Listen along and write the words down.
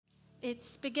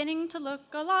It's beginning to look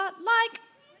a lot like,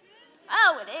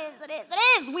 oh, it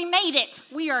is. We made it.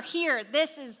 We are here.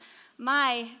 This is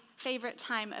my favorite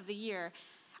time of the year.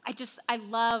 I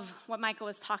love what Michael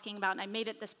was talking about, and I made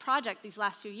it this project these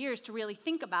last few years to really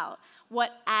think about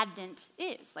what Advent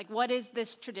is. Like, what is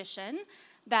this tradition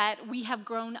that we have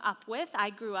grown up with?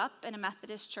 I grew up in a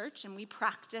Methodist church, and we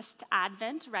practiced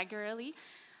Advent regularly.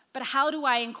 But how do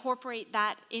I incorporate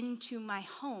that into my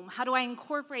home? How do I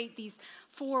incorporate these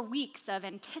 4 weeks of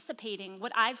anticipating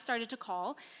what I've started to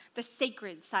call the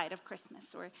sacred side of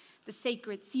Christmas, or the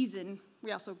sacred season?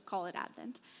 We also call it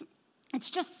Advent. It's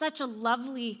just such a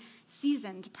lovely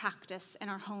season to practice in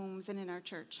our homes and in our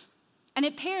church. And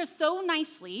it pairs so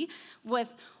nicely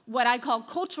with what I call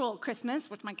cultural Christmas,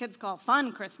 which my kids call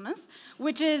fun Christmas,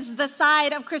 which is the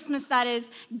side of Christmas that is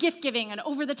gift-giving and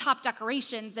over-the-top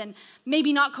decorations, and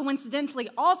maybe not coincidentally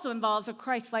also involves a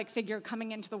Christ-like figure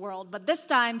coming into the world, but this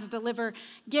time to deliver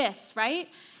gifts, right?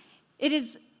 It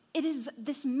is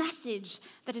this message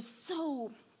that is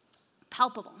so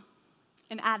palpable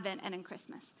in Advent and in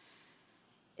Christmas.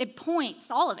 It points,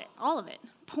 all of it,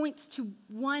 points to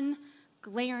one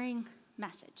glaring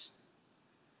message.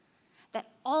 That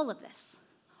all of this,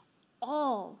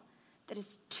 all that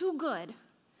is too good,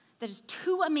 that is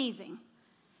too amazing,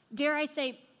 dare I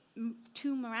say,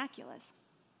 too miraculous,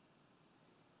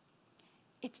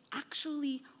 it's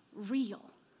actually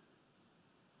real.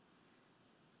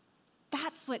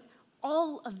 That's what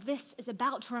all of this is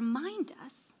about, to remind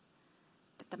us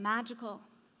that the magical,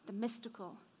 the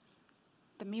mystical,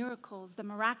 the miracles, the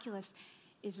miraculous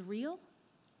is real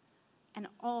and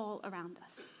all around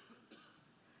us.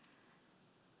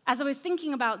 As I was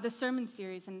thinking about this sermon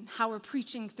series and how we're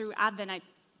preaching through Advent, I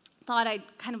thought I'd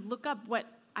kind of look up what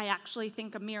I actually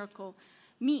think a miracle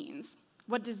means.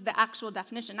 What is the actual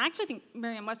definition? I actually think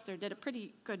Merriam-Webster did a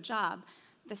pretty good job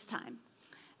this time.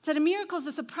 It said a miracle is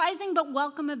a surprising but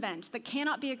welcome event that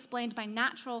cannot be explained by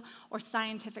natural or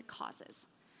scientific causes,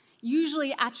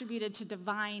 usually attributed to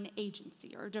divine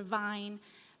agency or divine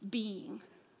being.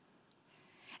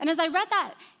 And as I read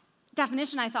that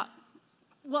definition, I thought,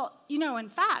 well, in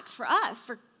fact, for us,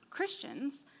 for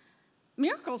Christians,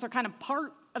 miracles are kind of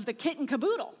part of the kit and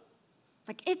caboodle.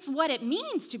 Like, it's what it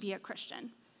means to be a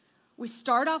Christian. We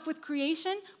start off with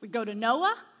creation, we go to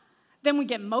Noah, then we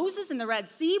get Moses in the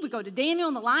Red Sea, we go to Daniel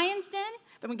in the lion's den,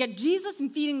 then we get Jesus in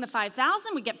feeding the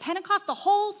 5,000, we get Pentecost. The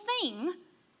whole thing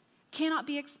cannot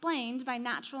be explained by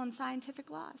natural and scientific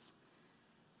laws.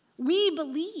 We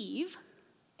believe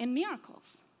in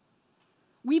miracles.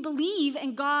 We believe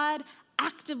in God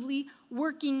actively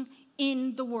working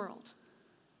in the world.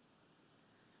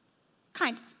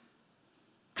 Kind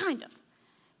of.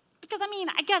 Because,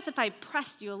 I guess if I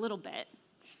pressed you a little bit,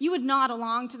 you would nod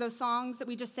along to those songs that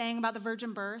we just sang about the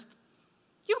virgin birth.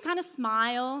 You would kind of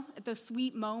smile at those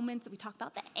sweet moments that we talked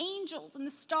about, the angels and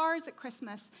the stars at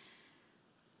Christmas.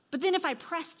 But then if I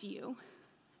pressed you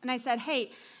and I said, hey,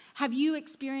 have you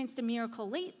experienced a miracle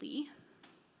lately?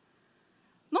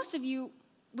 Most of you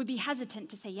would be hesitant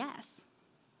to say yes.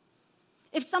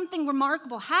 If something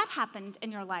remarkable had happened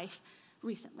in your life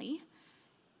recently,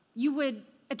 you would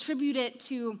attribute it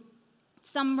to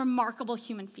some remarkable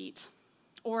human feat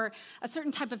or a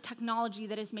certain type of technology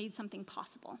that has made something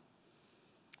possible.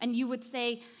 And you would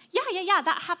say, yeah,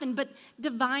 that happened, but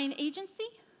divine agency?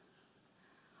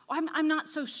 I'm not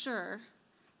so sure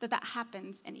that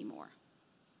happens anymore.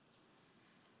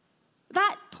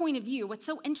 That point of view, what's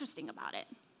so interesting about it,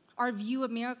 our view of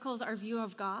miracles, our view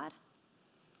of God,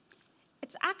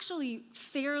 it's actually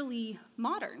fairly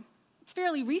modern. It's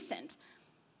fairly recent.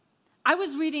 I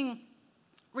was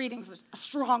reading's a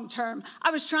strong term.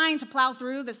 I was trying to plow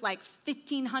through this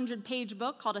 1,500-page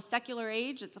book called A Secular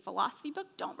Age. It's a philosophy book.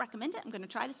 Don't recommend it. I'm going to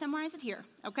try to summarize it here,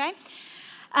 okay?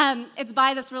 It's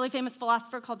by this really famous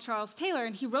philosopher called Charles Taylor,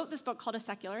 and he wrote this book called A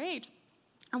Secular Age.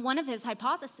 And one of his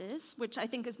hypotheses, which I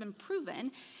think has been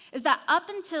proven, is that up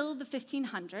until the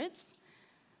 1500s,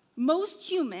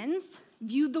 most humans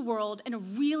viewed the world in a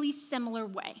really similar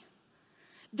way.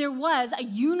 There was a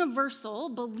universal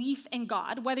belief in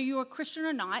God, whether you were a Christian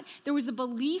or not. There was a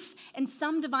belief in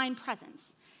some divine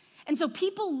presence. And so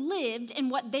people lived in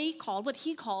what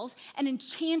he calls, an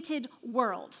enchanted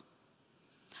world.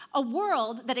 A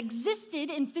world that existed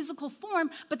in physical form,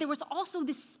 but there was also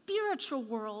this spiritual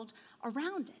world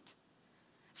around it.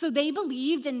 So they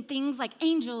believed in things like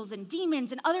angels and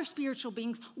demons and other spiritual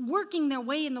beings working their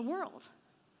way in the world.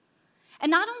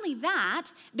 And not only that,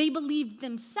 they believed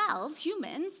themselves,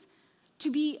 humans,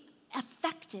 to be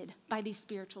affected by these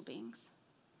spiritual beings.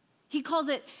 He calls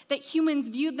it that humans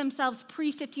viewed themselves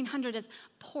pre-1500 as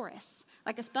porous,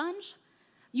 like a sponge.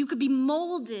 You could be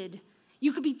molded.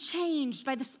 You could be changed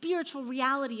by the spiritual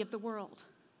reality of the world.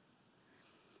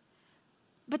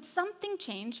 But something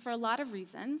changed for a lot of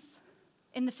reasons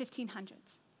in the 1500s.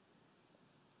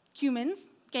 Humans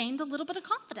gained a little bit of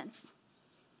confidence.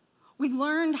 We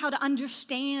learned how to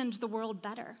understand the world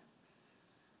better.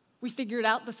 We figured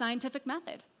out the scientific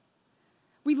method.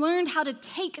 We learned how to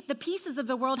take the pieces of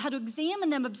the world, how to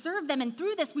examine them, observe them, and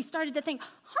through this we started to think,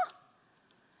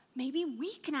 maybe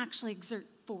we can actually exert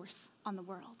force on the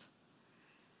world.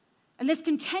 And this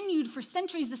continued for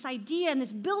centuries, this idea and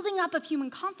this building up of human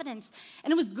confidence,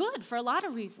 and it was good for a lot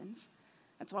of reasons.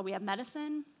 That's why we have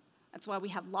medicine. That's why we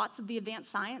have lots of the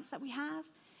advanced science that we have.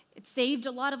 It saved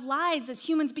a lot of lives as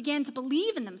humans began to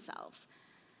believe in themselves.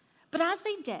 But as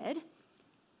they did,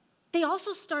 they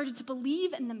also started to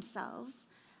believe in themselves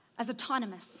as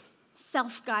autonomous,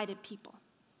 self-guided people.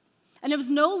 And it was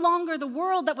no longer the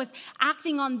world that was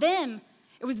acting on them.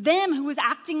 It was them who was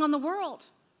acting on the world.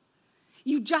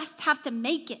 You just have to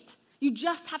make it. You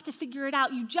just have to figure it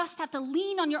out. You just have to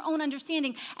lean on your own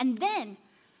understanding. And then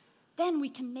we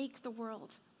can make the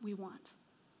world we want.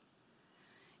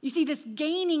 You see, this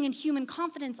gaining in human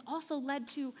confidence also led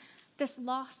to this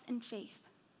loss in faith.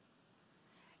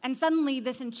 And suddenly,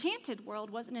 this enchanted world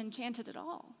wasn't enchanted at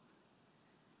all.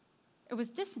 It was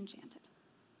disenchanted.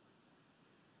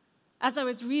 As I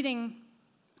was reading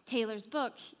Taylor's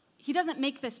book, he doesn't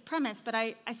make this premise, but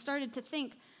I started to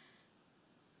think,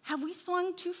 have we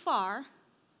swung too far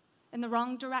in the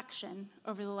wrong direction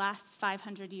over the last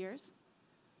 500 years?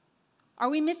 Are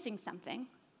we missing something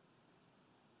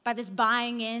by this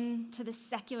buying into this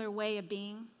secular way of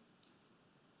being?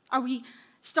 Are we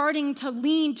starting to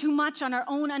lean too much on our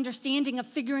own understanding of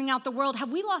figuring out the world?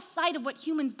 Have we lost sight of what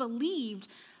humans believed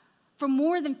for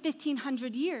more than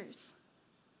 1,500 years?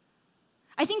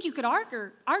 I think you could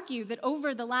argue that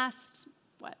over the last,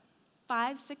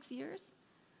 5, 6 years,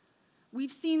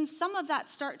 we've seen some of that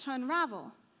start to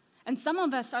unravel. And some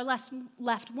of us are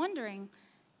left wondering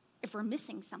if we're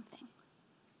missing something.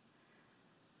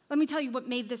 Let me tell you what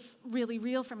made this really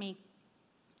real for me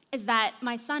is that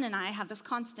my son and I have this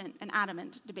constant and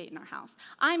adamant debate in our house.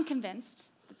 I'm convinced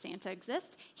that Santa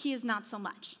exists. He is not so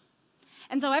much.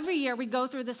 And so every year we go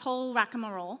through this whole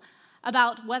rigmarole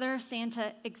about whether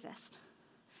Santa exists.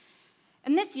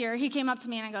 And this year he came up to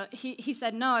me and he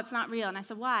said, no, it's not real. And I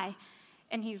said, why?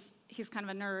 And he's kind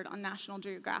of a nerd on National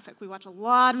Geographic. We watch a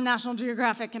lot of National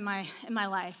Geographic in my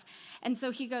life. And so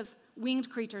he goes, winged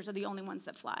creatures are the only ones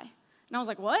that fly. And I was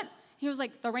like, what? He was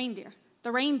like, the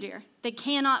reindeer, they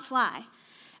cannot fly.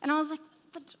 And I was like,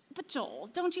 but Joel,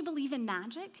 don't you believe in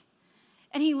magic?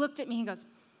 And he looked at me and goes,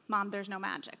 Mom, there's no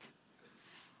magic.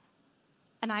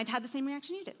 And I'd had the same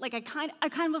reaction you did. Like, I kind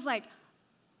of was like,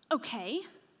 okay.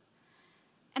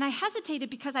 And I hesitated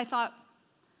because I thought,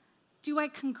 do I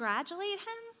congratulate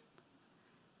him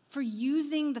for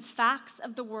using the facts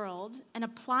of the world and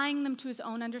applying them to his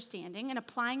own understanding and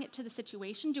applying it to the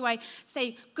situation? Do I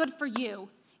say, good for you,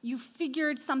 you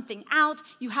figured something out,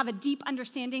 you have a deep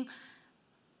understanding?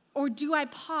 Or do I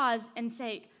pause and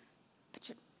say,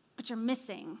 but you're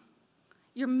missing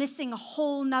a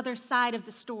whole nother side of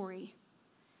the story.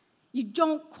 You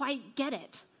don't quite get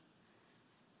it.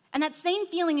 And that same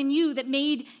feeling in you that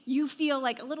made you feel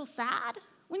like a little sad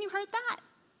when you heard that,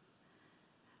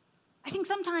 I think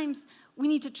sometimes we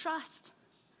need to trust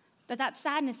that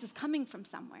sadness is coming from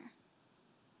somewhere,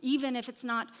 even if it's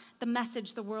not the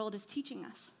message the world is teaching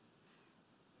us.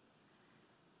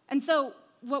 And so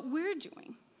what we're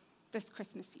doing this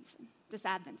Christmas season, this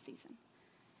Advent season,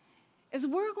 is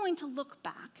we're going to look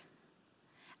back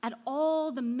at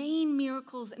all the main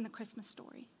miracles in the Christmas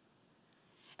story.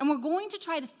 And we're going to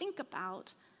try to think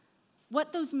about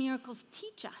what those miracles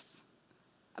teach us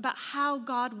about how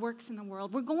God works in the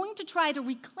world. We're going to try to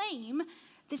reclaim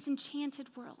this enchanted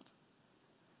world.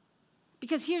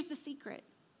 Because here's the secret.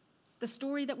 The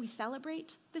story that we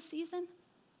celebrate this season,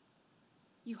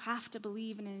 you have to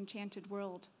believe in an enchanted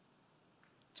world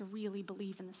to really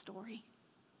believe in the story.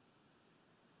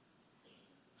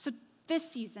 So this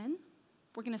season,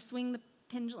 we're going to swing the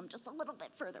pendulum just a little bit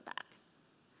further back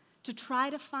to try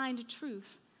to find a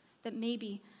truth that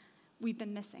maybe we've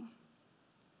been missing.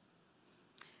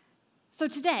 So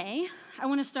today, I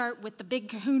want to start with the big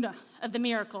kahuna of the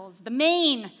miracles, the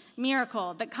main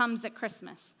miracle that comes at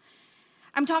Christmas.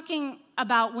 I'm talking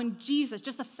about when Jesus,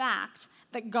 just the fact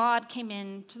that God came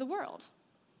into the world.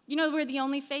 You know, we're the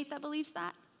only faith that believes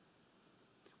that.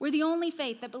 We're the only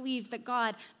faith that believes that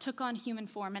God took on human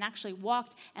form and actually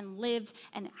walked and lived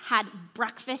and had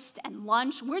breakfast and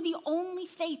lunch. We're the only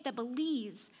faith that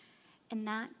believes in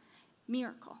that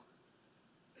miracle.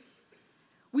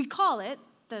 We call it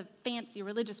the fancy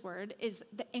religious word, is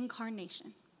the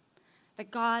incarnation, that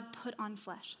God put on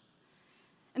flesh.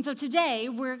 And so today,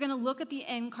 we're going to look at the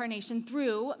incarnation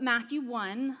through Matthew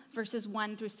 1, verses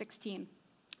 1 through 16.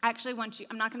 I actually want you,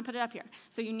 I'm not going to put it up here.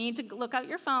 So you need to look out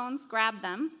your phones, grab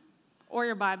them, or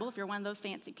your Bible if you're one of those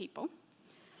fancy people.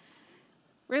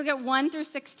 We're going to get 1 through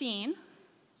 16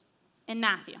 in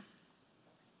Matthew.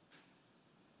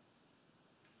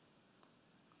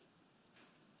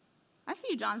 I see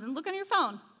you, Jonathan. Look on your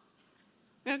phone.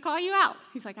 I'm going to call you out.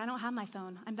 He's like, I don't have my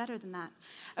phone. I'm better than that.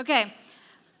 Okay,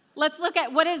 let's look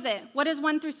at, what is it? What is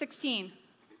 1 through 16?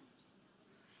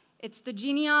 It's the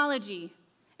genealogy.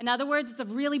 In other words, it's a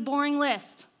really boring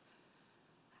list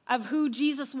of who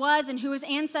Jesus was and who his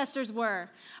ancestors were.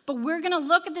 But we're going to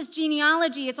look at this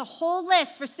genealogy. It's a whole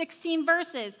list for 16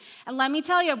 verses. And let me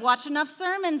tell you, I've watched enough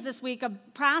sermons this week of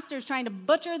pastors trying to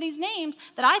butcher these names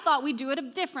that I thought we'd do it a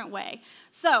different way.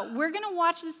 So we're going to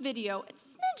watch this video. It's a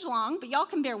smidge long, but y'all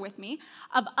can bear with me,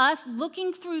 of us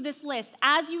looking through this list.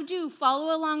 As you do,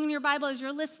 follow along in your Bible as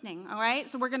you're listening, all right?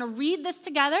 So we're going to read this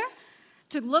together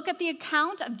to look at the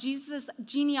account of Jesus'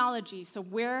 genealogy, so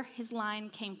where his line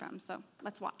came from. So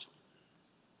let's watch.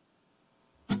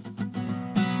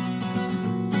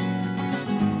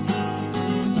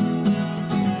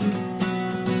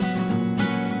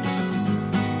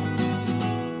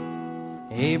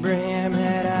 Abraham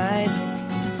had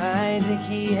Isaac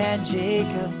he had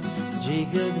Jacob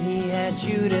he had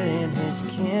Judah and his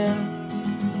kin.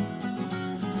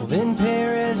 Well, then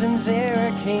Perez and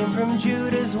Zerah came from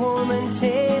Judah's woman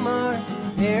Tamar.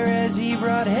 Perez, he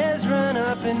brought Hezron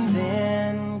up, and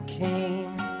then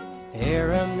came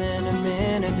Aram, then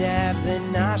Amminadab, then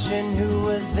Nahshon, who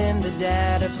was then the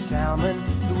dad of Salmon,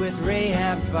 who with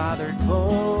Rahab fathered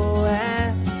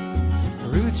Boaz.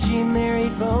 Ruth, she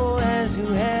married Boaz, who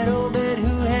had Obed,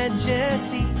 who had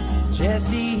Jesse.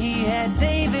 Jesse, he had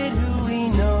David, who we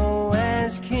know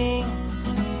as king.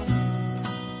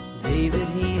 David,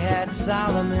 he had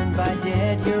Solomon by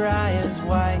dead Uriah's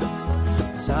wife.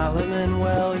 Solomon,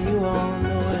 well, you all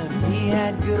know him. He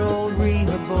had good old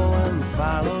Rehoboam,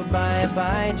 followed by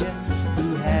Abijah,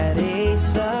 who had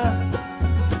Asa.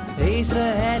 Asa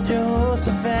had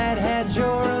Jehoshaphat, had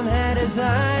Joram, had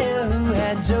Uzziah, who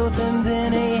had Jotham,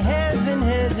 then Ahaz, then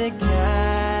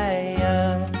Hezekiah.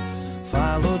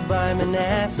 Followed by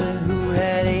Manasseh, who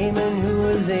had Amon, who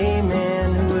was a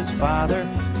man, who was father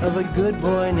of a good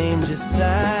boy named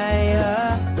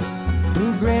Josiah,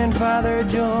 who grandfathered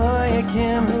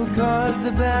Jehoiakim, who caused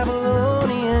the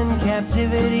Babylonian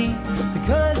captivity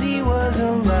because he was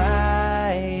a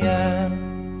liar.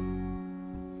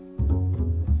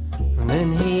 And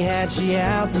then he had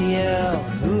Shealtiel,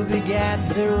 who begat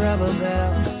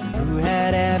Zerubbabel, who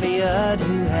had Abiud,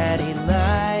 who had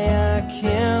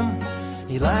Eliakim.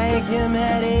 Eliakim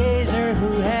had Azer,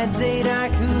 who had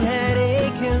Zadok, who had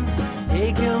Achim.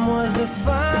 Achim was the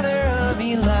father of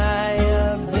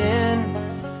Eliab. Then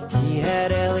he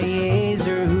had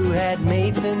Eliezer, who had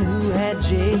Mathan, who had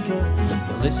Jacob.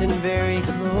 But listen very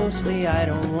closely, I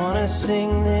don't want to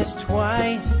sing this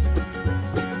twice.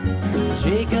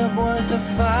 Jacob was the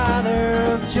father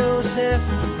of Joseph,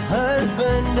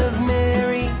 husband of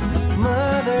Mary,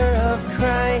 mother of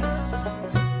Christ.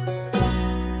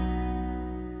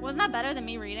 Wasn't that better than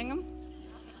me reading them?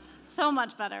 So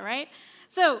much better, right?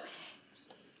 So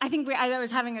I think I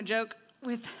was having a joke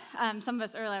with some of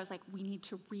us earlier. I was like, we need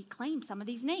to reclaim some of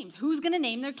these names. Who's going to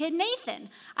name their kid Nathan?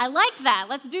 I like that.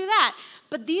 Let's do that.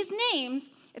 But these names,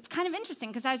 it's kind of interesting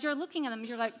because as you're looking at them,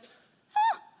 you're like,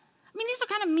 huh. I mean, these are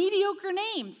kind of mediocre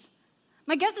names.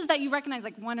 My guess is that you recognize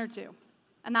like one or two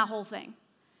and that whole thing.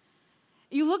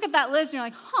 You look at that list and you're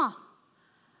like, huh,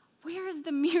 where is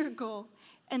the miracle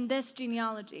in this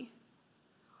genealogy?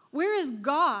 Where is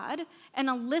God and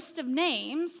a list of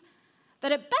names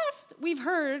that at best we've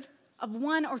heard of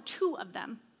one or two of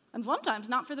them, and sometimes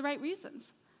not for the right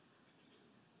reasons?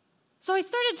 So I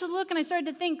started to look and I started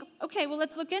to think, okay, well,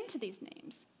 let's look into these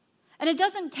names. And it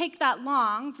doesn't take that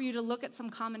long for you to look at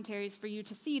some commentaries for you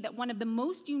to see that one of the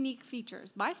most unique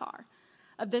features, by far,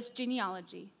 of this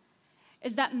genealogy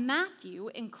is that Matthew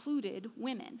included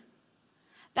women.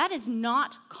 That is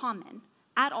not common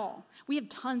at all. We have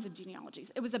tons of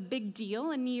genealogies. It was a big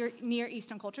deal in Near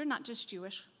Eastern culture, not just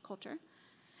Jewish culture.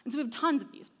 And so we have tons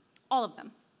of these. All of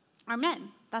them are men.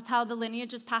 That's how the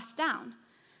lineage is passed down.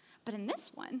 But in this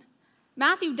one,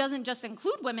 Matthew doesn't just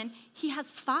include women, he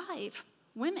has 5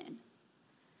 women.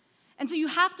 And so you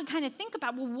have to kind of think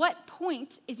about, well, what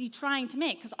point is he trying to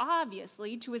make? Because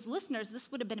obviously, to his listeners,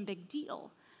 this would have been a big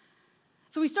deal.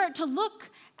 So we start to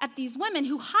look at these women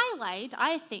who highlight,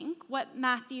 I think, what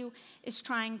Matthew is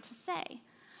trying to say.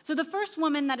 So the first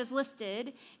woman that is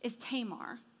listed is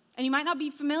Tamar. And you might not be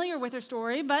familiar with her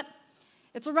story, but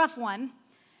it's a rough one.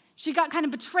 She got kind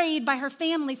of betrayed by her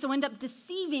family, so ended up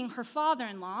deceiving her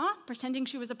father-in-law, pretending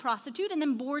she was a prostitute, and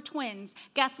then bore twins.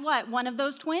 Guess what? One of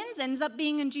those twins ends up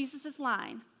being in Jesus'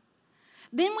 line.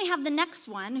 Then we have the next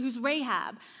one, who's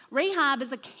Rahab. Rahab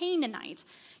is a Canaanite.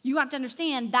 You have to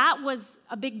understand, that was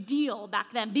a big deal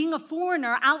back then. Being a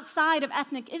foreigner outside of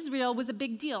ethnic Israel was a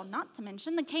big deal. Not to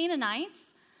mention, the Canaanites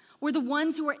were the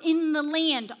ones who were in the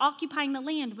land, occupying the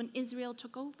land when Israel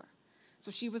took over.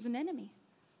 So she was an enemy.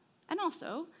 And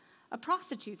also a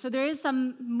prostitute. So there is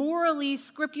some morally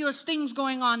scrupulous things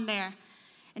going on there.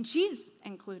 And she's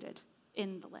included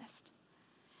in the list.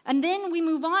 And then we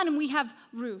move on and we have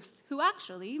Ruth, who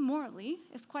actually, morally,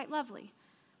 is quite lovely.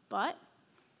 But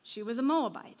she was a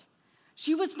Moabite.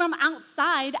 She was from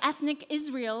outside ethnic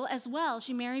Israel as well.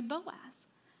 She married Boaz.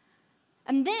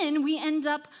 And then we end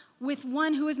up with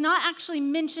one who is not actually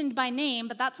mentioned by name,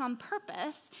 but that's on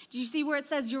purpose. Do you see where it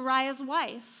says Uriah's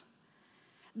wife?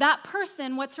 That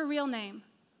person, what's her real name?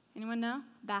 Anyone know?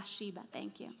 Bathsheba,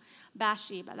 thank you.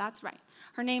 Bathsheba, that's right.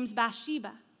 Her name's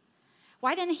Bathsheba.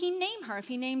 Why didn't he name her if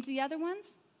he named the other ones?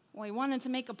 Well, he wanted to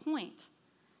make a point.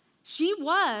 She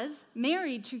was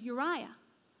married to Uriah.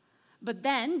 But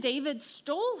then David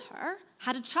stole her,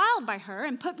 had a child by her,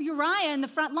 and put Uriah in the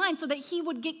front line so that he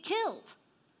would get killed.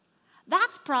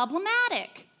 That's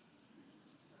problematic.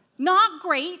 Not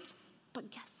great,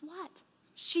 but guess what?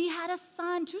 She had a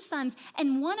son, 2 sons,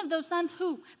 and one of those sons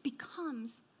who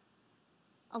becomes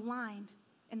a line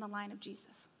in the line of Jesus.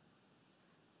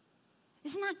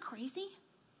 Isn't that crazy?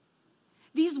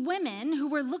 These women who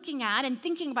we're looking at and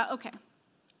thinking about, okay,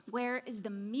 where is the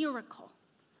miracle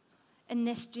in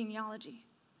this genealogy?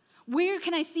 Where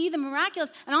can I see the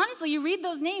miraculous? And honestly, you read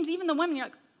those names, even the women, you're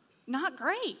like, not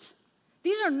great.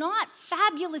 These are not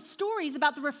fabulous stories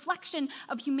about the reflection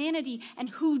of humanity and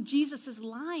who Jesus'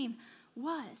 line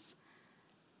was.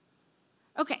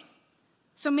 Okay,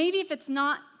 so maybe if it's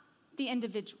not the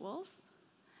individuals,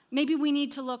 maybe we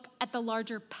need to look at the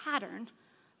larger pattern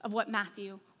of what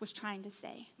Matthew was trying to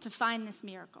say to find this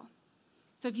miracle.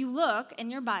 So if you look in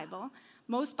your Bible,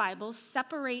 most Bibles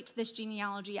separate this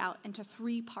genealogy out into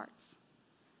 3 parts,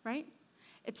 right?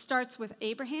 It starts with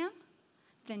Abraham,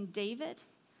 then David,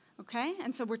 okay?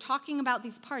 And so we're talking about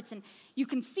these parts, and you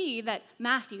can see that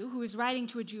Matthew, who is writing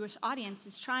to a Jewish audience,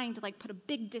 is trying to put a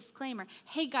big disclaimer.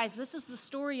 Hey guys, this is the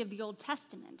story of the Old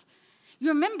Testament. You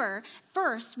remember,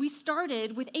 first, we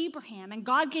started with Abraham, and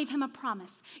God gave him a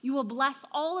promise. You will bless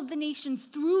all of the nations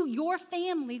through your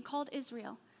family called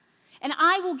Israel. And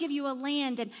I will give you a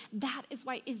land, and that is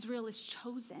why Israel is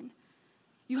chosen.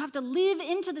 You have to live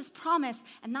into this promise,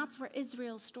 and that's where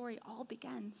Israel's story all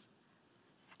begins.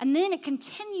 And then it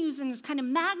continues and is kind of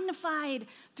magnified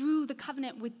through the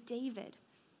covenant with David.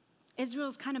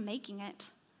 Israel's kind of making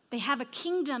it. They have a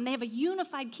kingdom. They have a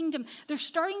unified kingdom. They're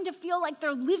starting to feel like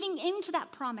they're living into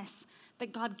that promise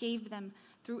that God gave them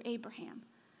through Abraham.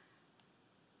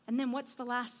 And then what's the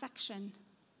last section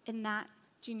in that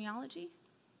genealogy?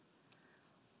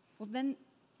 Well,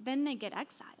 then they get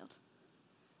exiled.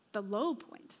 The low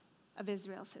point of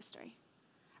Israel's history.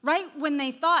 Right when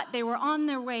they thought they were on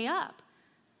their way up,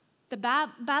 the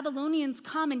Babylonians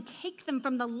come and take them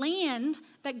from the land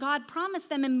that God promised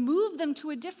them and move them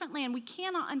to a different land. We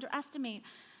cannot underestimate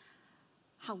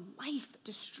how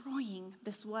life-destroying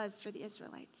this was for the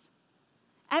Israelites.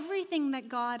 Everything that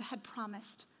God had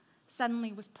promised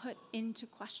suddenly was put into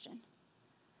question.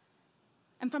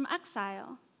 And from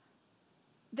exile,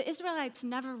 the Israelites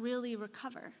never really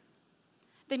recover.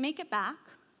 They make it back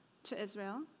to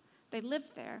Israel. They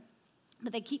live there,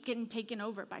 but they keep getting taken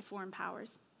over by foreign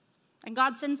powers. And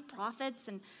God sends prophets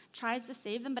and tries to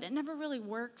save them, but it never really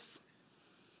works.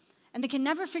 And they can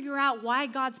never figure out why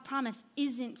God's promise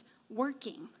isn't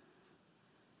working.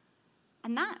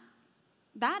 And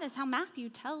that is how Matthew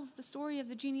tells the story of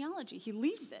the genealogy. He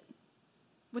leaves it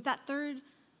with that 3rd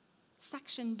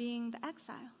section being the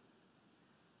exile.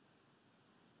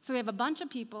 So we have a bunch of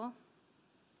people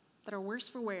that are worse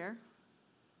for wear.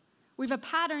 We have a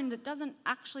pattern that doesn't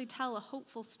actually tell a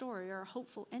hopeful story or a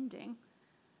hopeful ending.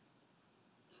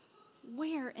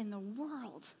 Where in the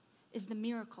world is the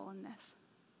miracle in this?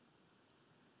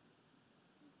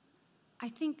 I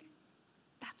think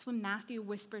that's when Matthew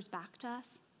whispers back to us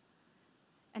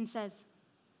and says,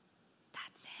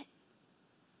 that's it.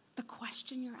 The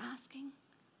question you're asking,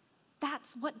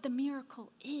 that's what the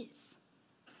miracle is.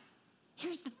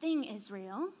 Here's the thing,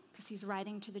 Israel, because he's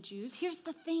writing to the Jews. Here's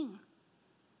the thing.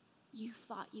 You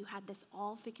thought you had this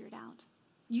all figured out.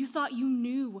 You thought you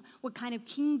knew what kind of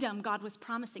kingdom God was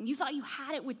promising. You thought you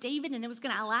had it with David and it was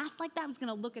going to last like that. It was going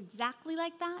to look exactly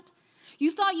like that.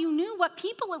 You thought you knew what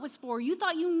people it was for. You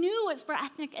thought you knew it was for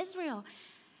ethnic Israel.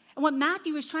 And what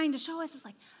Matthew was trying to show us is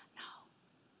like, no,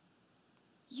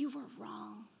 you were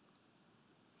wrong.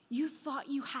 You thought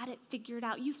you had it figured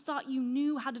out. You thought you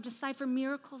knew how to decipher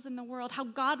miracles in the world, how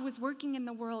God was working in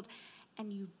the world,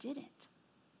 and you didn't.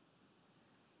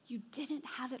 You didn't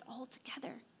have it all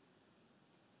together.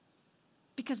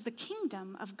 Because the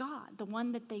kingdom of God, the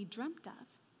one that they dreamt of,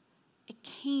 it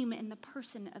came in the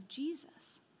person of Jesus.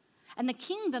 And the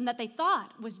kingdom that they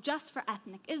thought was just for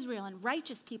ethnic Israel and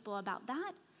righteous people about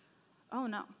that, oh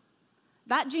no.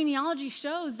 That genealogy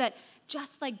shows that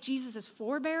just like Jesus'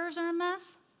 forebears are a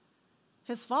mess,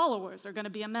 his followers are going to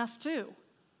be a mess too.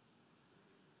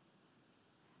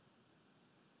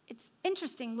 It's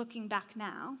interesting looking back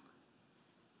now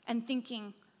and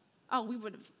thinking, oh, we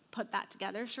would have put that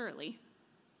together, surely.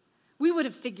 We would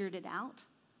have figured it out,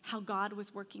 how God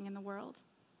was working in the world.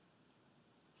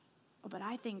 Oh, but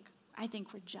I think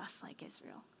we're just like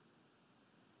Israel.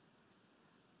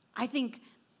 I think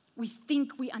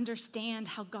we understand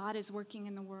how God is working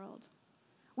in the world.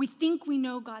 We think we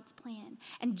know God's plan.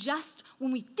 And just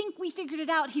when we think we figured it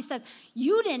out, he says,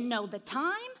 you didn't know the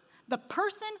time, the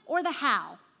person, or the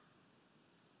how.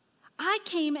 I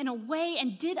came in a way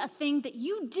and did a thing that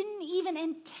you didn't even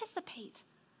anticipate.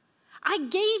 I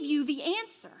gave you the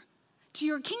answer to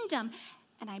your kingdom,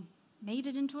 and I made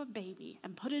it into a baby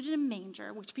and put it in a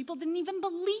manger, which people didn't even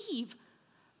believe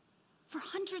for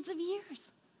hundreds of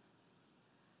years.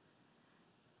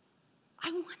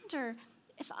 I wonder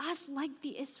if us, like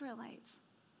the Israelites,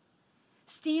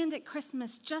 stand at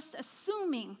Christmas just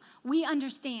assuming we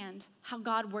understand how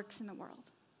God works in the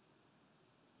world.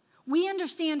 We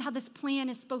understand how this plan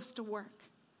is supposed to work.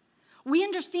 We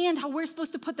understand how we're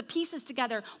supposed to put the pieces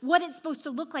together, what it's supposed to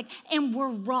look like, and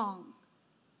we're wrong.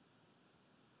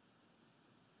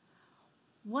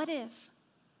 What if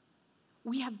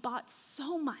we have bought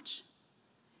so much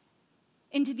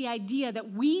into the idea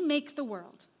that we make the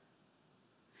world,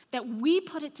 that we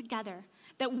put it together,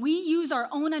 that we use our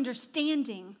own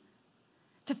understanding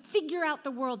to figure out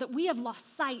the world, that we have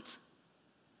lost sight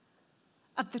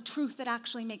of the truth that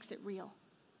actually makes it real?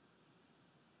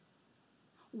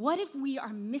 What if we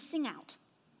are missing out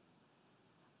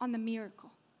on the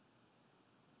miracle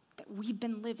that we've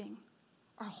been living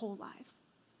our whole lives?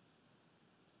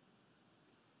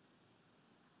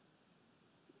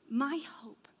 My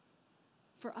hope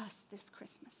for us this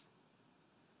Christmas,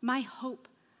 my hope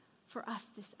for us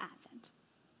this Advent,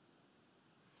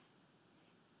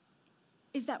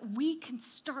 is that we can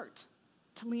start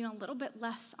to lean a little bit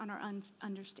less on our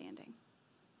understanding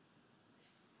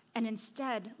and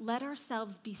instead let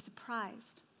ourselves be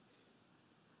surprised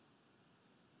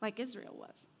like Israel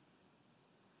was.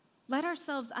 Let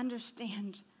ourselves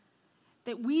understand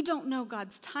that we don't know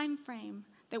God's time frame,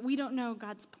 that we don't know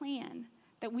God's plan,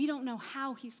 that we don't know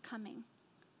how he's coming,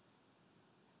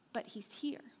 but he's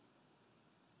here.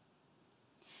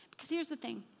 Because here's the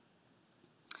thing.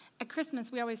 At Christmas,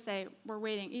 we always say, we're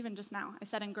waiting, even just now, I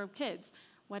said in Grove Kids,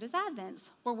 what is Advent?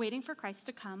 We're waiting for Christ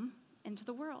to come into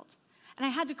the world. And I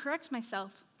had to correct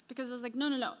myself because I was like,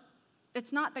 no.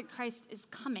 It's not that Christ is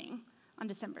coming on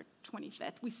December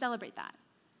 25th. We celebrate that.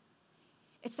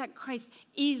 It's that Christ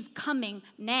is coming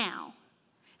now.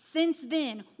 Since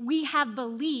then, we have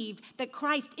believed that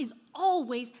Christ is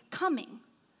always coming.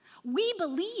 We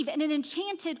believe in an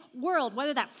enchanted world,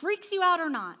 whether that freaks you out or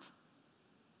not.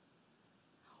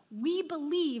 We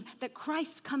believe that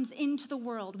Christ comes into the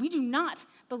world. We do not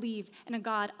believe in a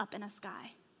God up in a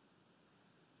sky.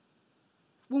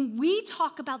 When we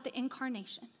talk about the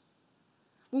incarnation,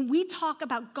 when we talk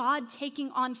about God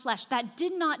taking on flesh, that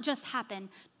did not just happen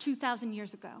 2,000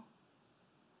 years ago.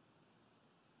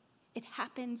 It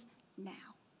happens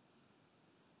now.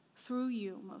 Through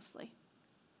you, mostly.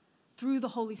 Through the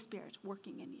Holy Spirit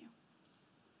working in you.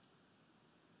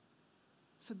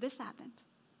 So this Advent,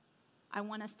 I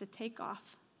want us to take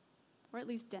off, or at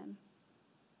least dim,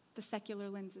 the secular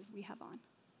lenses we have on.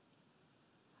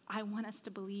 I want us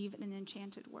to believe in an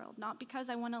enchanted world, not because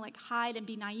I want to hide and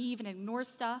be naive and ignore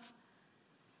stuff,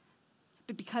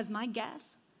 but because my guess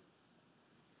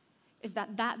is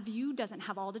that that view doesn't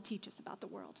have all to teach us about the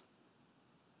world.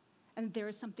 And there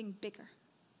is something bigger,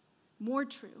 more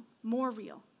true, more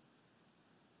real,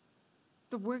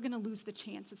 that we're going to lose the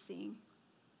chance of seeing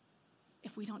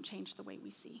if we don't change the way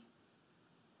we see.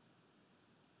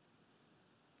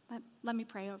 Let me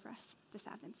pray over us this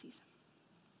Advent season.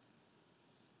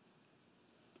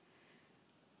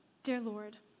 Dear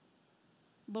Lord,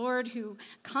 Lord, who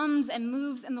comes and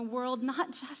moves in the world,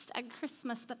 not just at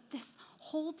Christmas, but this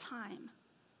whole time.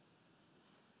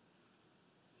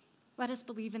 Let us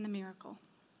believe in the miracle.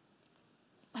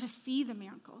 Let us see the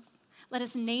miracles. Let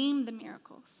us name the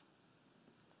miracles.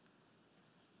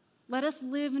 Let us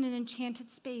live in an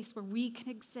enchanted space where we can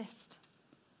exist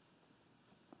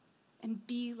and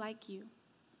be like you.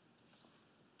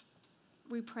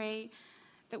 We pray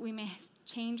that we may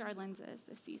change our lenses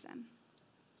this season,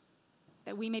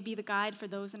 that we may be the guide for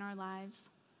those in our lives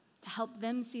to help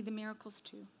them see the miracles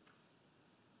too.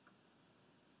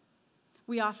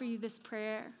 We offer you this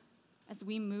prayer as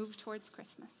we move towards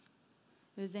Christmas.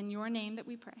 It is in your name that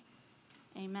we pray.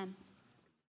 Amen.